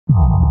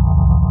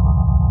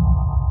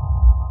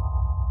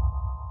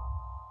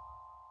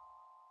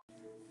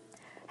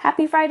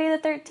Happy Friday the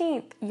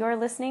 13th! You're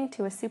listening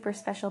to a super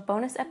special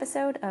bonus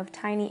episode of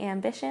Tiny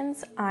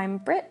Ambitions. I'm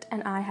Britt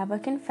and I have a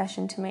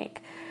confession to make.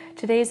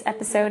 Today's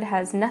episode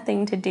has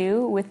nothing to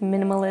do with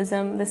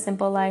minimalism, the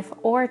simple life,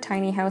 or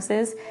tiny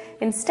houses.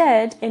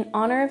 Instead, in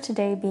honor of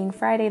today being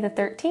Friday the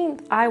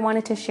 13th, I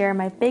wanted to share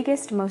my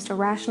biggest, most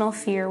irrational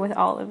fear with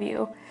all of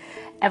you.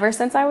 Ever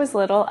since I was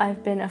little,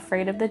 I've been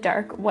afraid of the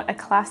dark. What a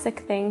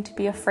classic thing to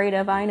be afraid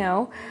of, I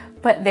know.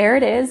 But there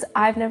it is.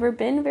 I've never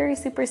been very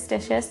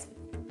superstitious.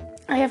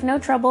 I have no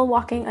trouble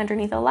walking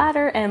underneath a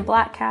ladder, and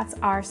black cats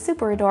are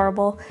super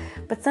adorable,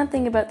 but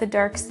something about the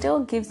dark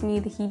still gives me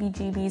the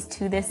heebie-jeebies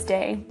to this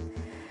day.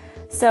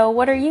 So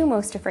what are you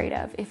most afraid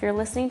of? If you're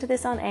listening to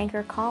this on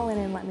Anchor, call in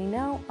and let me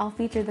know. I'll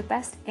feature the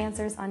best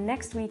answers on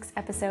next week's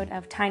episode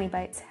of Tiny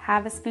Bites.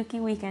 Have a spooky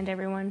weekend,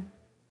 everyone.